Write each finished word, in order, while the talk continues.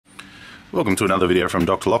Welcome to another video from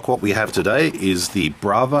Dr. Lock. What we have today is the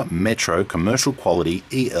Brava Metro Commercial Quality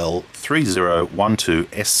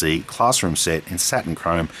EA3012SC classroom set in satin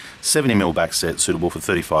chrome, 70mm back set, suitable for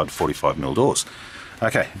 35 to 45mm doors.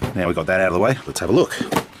 Okay, now we've got that out of the way, let's have a look.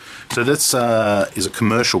 So this is a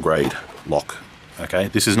commercial grade lock. Okay,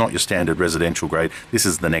 this is not your standard residential grade. This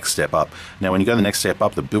is the next step up. Now when you go the next step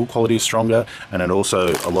up, the build quality is stronger, and it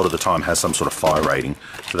also a lot of the time has some sort of fire rating,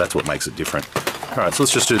 so that's what makes it different. Alright, so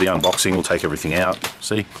let's just do the unboxing. We'll take everything out.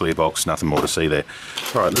 See, clear box, nothing more to see there.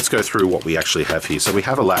 Alright, let's go through what we actually have here. So we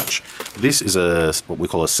have a latch. This is what we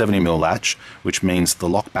call a 70mm latch, which means the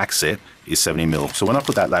lock back set is 70mm. So when I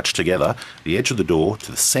put that latch together, the edge of the door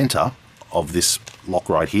to the center of this lock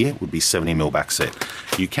right here would be 70mm back set.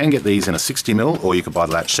 You can get these in a 60mm, or you could buy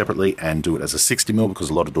the latch separately and do it as a 60mm, because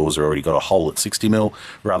a lot of doors have already got a hole at 60mm.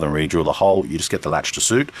 Rather than re-drill the hole, you just get the latch to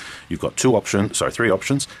suit. You've got three options,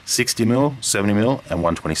 60mm, 70mm and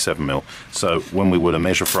 127mm. So when we were to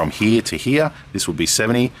measure from here to here, this would be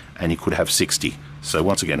 70 and you could have 60. So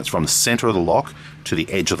once again, it's from the center of the lock to the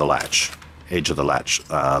edge of the latch,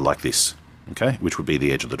 like this, okay, which would be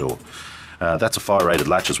the edge of the door. That's a fire rated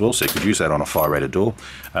latch as well, so you could use that on a fire rated door.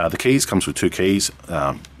 The keys comes with two keys.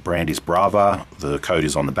 Brand is Brava, the code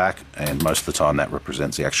is on the back, and most of the time that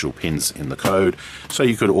represents the actual pins in the code. So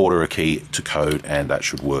you could order a key to code and that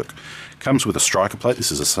should work. Comes with a striker plate.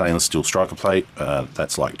 This is a stainless steel striker plate.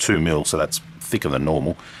 That's like 2mm, so that's thicker than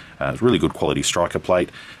normal. It's really good quality striker plate.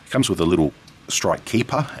 Comes with a little strike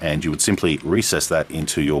keeper, and you would simply recess that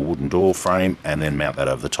into your wooden door frame and then mount that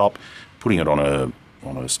over the top. Putting it on a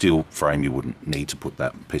steel frame, you wouldn't need to put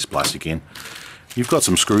that piece of plastic in. You've got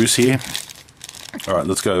some screws here. Alright,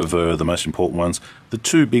 let's go over the most important ones. The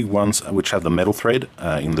two big ones, which have the metal thread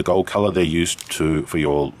in the gold color, they're used for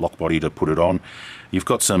your lock body to put it on. You've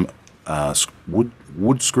got some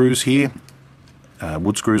wood screws here.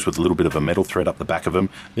 Wood screws with a little bit of a metal thread up the back of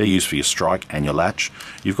them. They're used for your strike and your latch.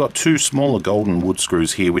 You've got two smaller golden wood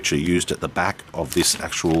screws here, which are used at the back of this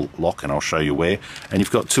actual lock, and I'll show you where. And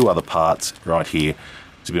you've got two other parts right here.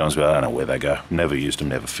 To be honest with you, I don't know where they go. Never used them,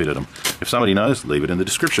 never fitted them. If somebody knows, leave it in the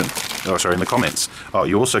description. Oh, sorry, in the comments. Oh,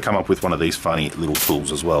 you also come up with one of these funny little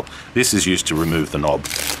tools as well. This is used to remove the knob.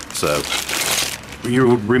 So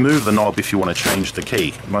you remove the knob if you want to change the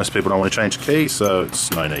key. Most people don't want to change the key, so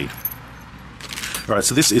it's no need. Alright,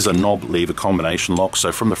 so this is a knob lever combination lock.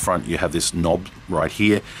 So from the front you have this knob right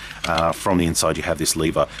here. From the inside you have this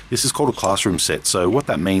lever. This is called a classroom set. So what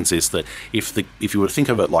that means is that if you were to think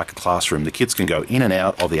of it like a classroom, the kids can go in and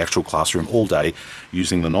out of the actual classroom all day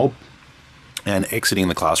using the knob and exiting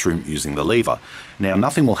the classroom using the lever. Now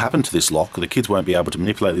nothing will happen to this lock. The kids won't be able to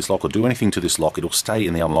manipulate this lock or do anything to this lock. It'll stay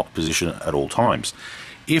in the unlocked position at all times.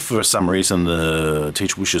 If for some reason the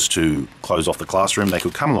teacher wishes to close off the classroom, they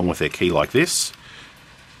could come along with their key like this,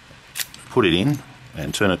 put it in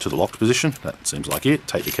and turn it to the locked position. That seems like it.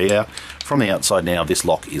 Take the key out. From the outside now, this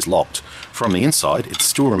lock is locked. From the inside, it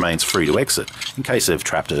still remains free to exit in case they've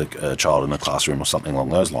trapped a child in a classroom or something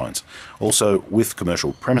along those lines. Also, with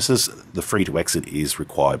commercial premises, the free to exit is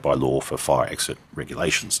required by law for fire exit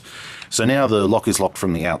regulations. So now the lock is locked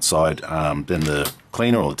from the outside. Then the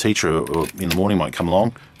cleaner or the teacher in the morning might come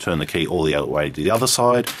along, turn the key all the way to the other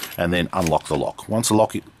side, and then unlock the lock. Once the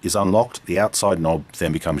lock is unlocked, the outside knob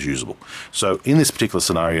then becomes usable. So in this particular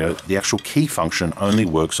scenario, the actual key function only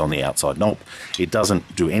works on the outside knob. It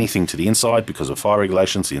doesn't do anything to the inside because of fire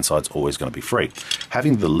regulations. The inside's always going to be free.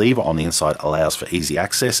 Having the lever on the inside allows for easy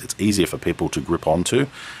access. It's easier for people to grip onto,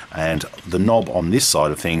 and the knob on this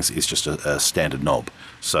side of things is just a standard knob.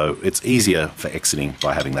 So it's easier for exiting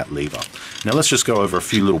by having that lever. Now let's just go over a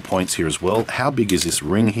few little points here as well. How big is this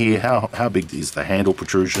ring here? How big is the handle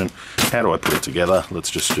protrusion? How do I put it together?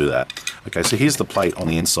 Let's just do that. Okay, so here's the plate on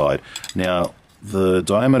the inside. Now the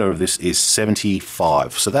diameter of this is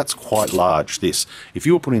 75, so that's quite large. If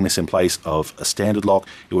you were putting this in place of a standard lock,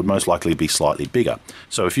 it would most likely be slightly bigger.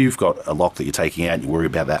 So if you've got a lock that you're taking out and you worry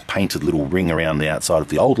about that painted little ring around the outside of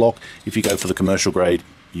the old lock, if you go for the commercial grade,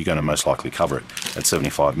 you're going to most likely cover it at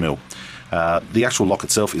 75mm. The actual lock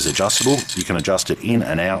itself is adjustable. You can adjust it in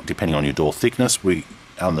and out depending on your door thickness.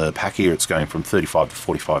 On the pack here, it's going from 35 to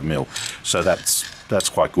 45mm, so that's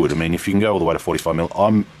quite good. I mean, if you can go all the way to 45mm,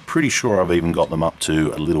 I'm pretty sure I've even got them up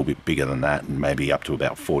to a little bit bigger than that, and maybe up to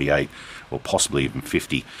about 48 or possibly even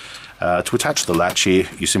 50. To attach the latch here,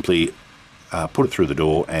 you simply put it through the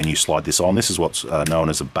door and you slide this on. This is what's known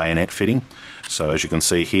as a bayonet fitting. So as you can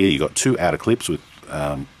see here, you've got two outer clips with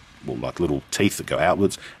like little teeth that go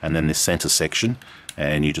outwards, and then this center section,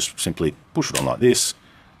 and you just simply push it on like this,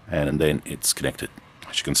 and then it's connected.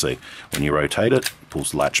 as you can see. When you rotate it, it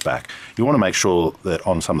pulls the latch back. You want to make sure that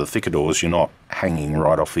on some of the thicker doors, you're not hanging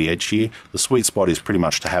right off the edge here. The sweet spot is pretty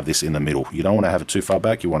much to have this in the middle. You don't want to have it too far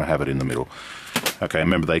back, you want to have it in the middle. Okay,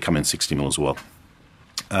 remember they come in 60mm as well.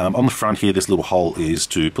 On the front here, this little hole is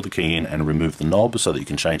to put the key in and remove the knob so that you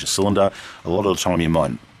can change the cylinder. A lot of the time you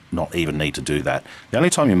might not even need to do that. The only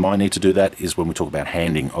time you might need to do that is when we talk about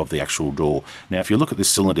handing of the actual door. Now if you look at this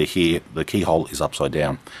cylinder here, the keyhole is upside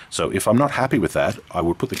down. So if I'm not happy with that, I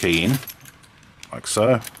would put the key in like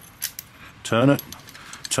so, turn it,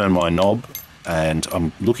 turn my knob, and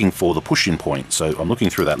I'm looking for the push-in point. So I'm looking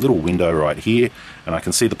through that little window right here and I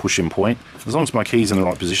can see the push-in point. As long as my key's in the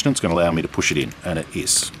right position, it's going to allow me to push it in, and it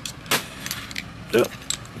is.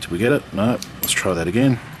 Did we get it? No. Let's try that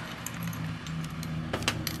again.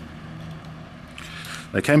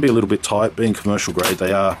 They can be a little bit tight, being commercial grade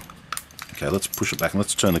they are. Okay, let's push it back and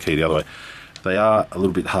let's turn the key the other way. They are a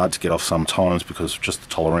little bit hard to get off sometimes because of just the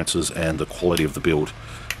tolerances and the quality of the build.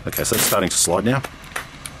 Okay, so that's starting to slide now.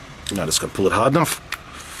 Now just got to pull it hard enough.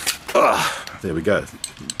 There we go.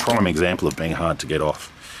 Prime example of being hard to get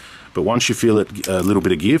off. But once you feel it a little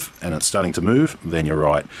bit of give and it's starting to move, then you're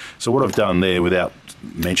right. So what I've done there without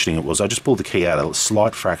mentioning it was I just pulled the key out a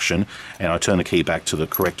slight fraction and I turn the key back to the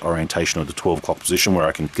correct orientation of the 12 o'clock position where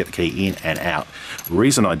I can get the key in and out. The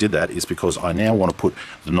reason I did that is because I now want to put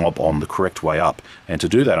the knob on the correct way up, and to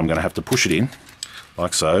do that I'm going to have to push it in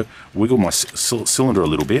like so, wiggle my cylinder a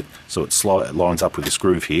little bit so it lines up with this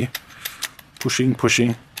groove here, pushing.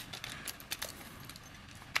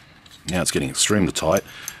 Now it's getting extremely tight.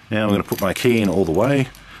 Now I'm going to put my key in all the way.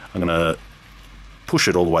 I'm going to push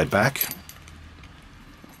it all the way back.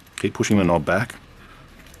 Keep pushing the knob back.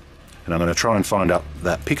 And I'm going to try and find out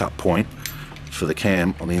that pickup point for the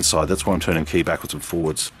cam on the inside. That's why I'm turning the key backwards and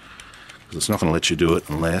forwards, because it's not going to let you do it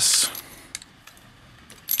unless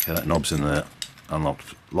that knob's in the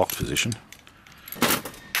locked position.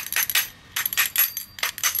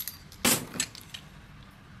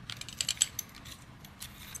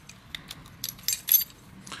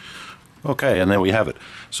 Okay, and there we have it.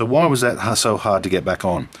 So why was that so hard to get back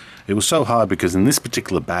on? It was so hard because in this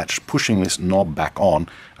particular batch, pushing this knob back on,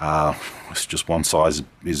 it's just one size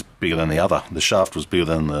is bigger than the other. The shaft was bigger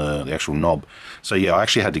than the actual knob. So yeah, I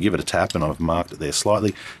actually had to give it a tap, and I've marked it there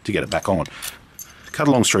slightly to get it back on. Cut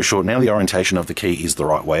a long story short, now the orientation of the key is the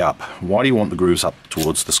right way up. Why do you want the grooves up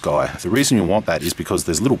towards the sky? The reason you want that is because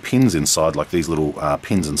there's little pins inside, like these little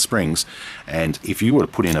pins and springs, and if you were to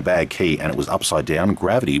put in a bad key and it was upside down,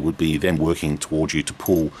 gravity would be then working towards you to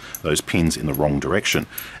pull those pins in the wrong direction.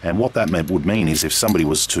 And what that would mean is if somebody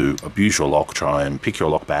was to abuse your lock, try and pick your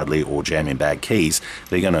lock badly or jam in bad keys,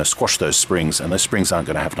 they're going to squash those springs, and those springs aren't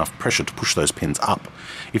going to have enough pressure to push those pins up.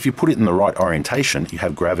 If you put it in the right orientation, you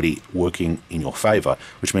have gravity working in your favor,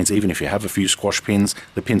 which means even if you have a few squash pins,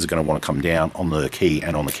 the pins are going to want to come down on the key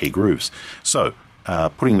and on the key grooves. So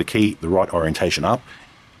putting the key the right orientation up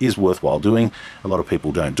is worthwhile doing. A lot of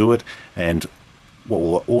people don't do it, and what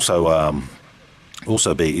will also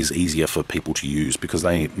be is easier for people to use because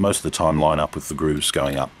they most of the time line up with the grooves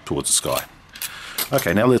going up towards the sky.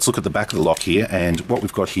 Okay, now let's look at the back of the lock here, and what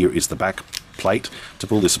we've got here is the back plate. To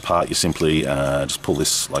pull this apart, you simply just pull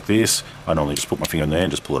this like this. I normally just put my finger in there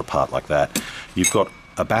and just pull it apart like that. You've got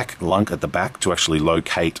a back lunk at the back to actually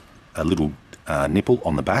locate a little nipple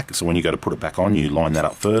on the back, so when you go to put it back on, you line that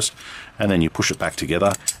up first and then you push it back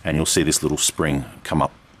together, and you'll see this little spring come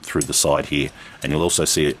up through the side here, and you'll also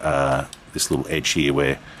see this little edge here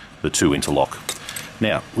where the two interlock.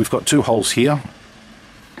 Now we've got two holes here.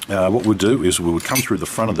 What we'd do is we would come through the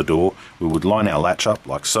front of the door, we would line our latch up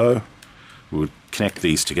like so, we would connect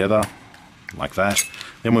these together like that,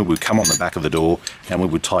 then we would come on the back of the door and we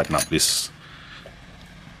would tighten up this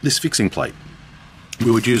fixing plate.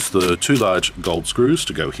 We would use the two large gold screws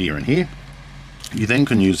to go here and here. You then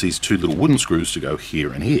can use these two little wooden screws to go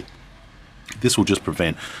here and here. This will just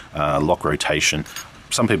prevent lock rotation.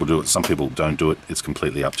 Some people do it, some people don't do it. It's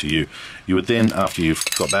completely up to you. You would then, after you've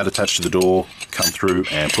got that attached to the door, come through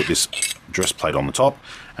and put this dress plate on the top,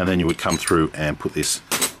 and then you would come through and put this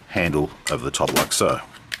handle over the top like so.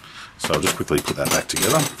 So I'll just quickly put that back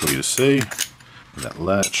together for you to see with that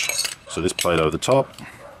latch. So this plate over the top,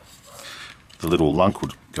 the little lunk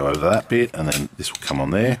would go over that bit, and then this will come on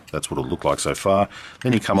there. That's what it'll look like so far.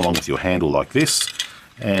 Then you come along with your handle like this,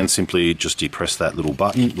 and simply just depress that little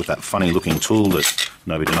button with that funny looking tool that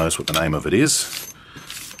nobody knows what the name of it is.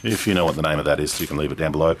 If you know what the name of that is, you can leave it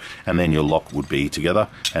down below, and then your lock would be together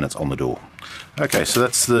and it's on the door. Okay, so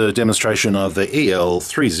that's the demonstration of the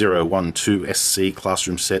EA3012SS70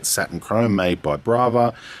 classroom set satin chrome made by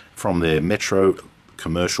Brava from their Metro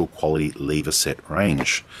commercial quality lever set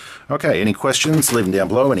range. Okay, any questions, leave them down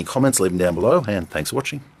below. Any comments, leave them down below. And thanks for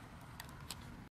watching.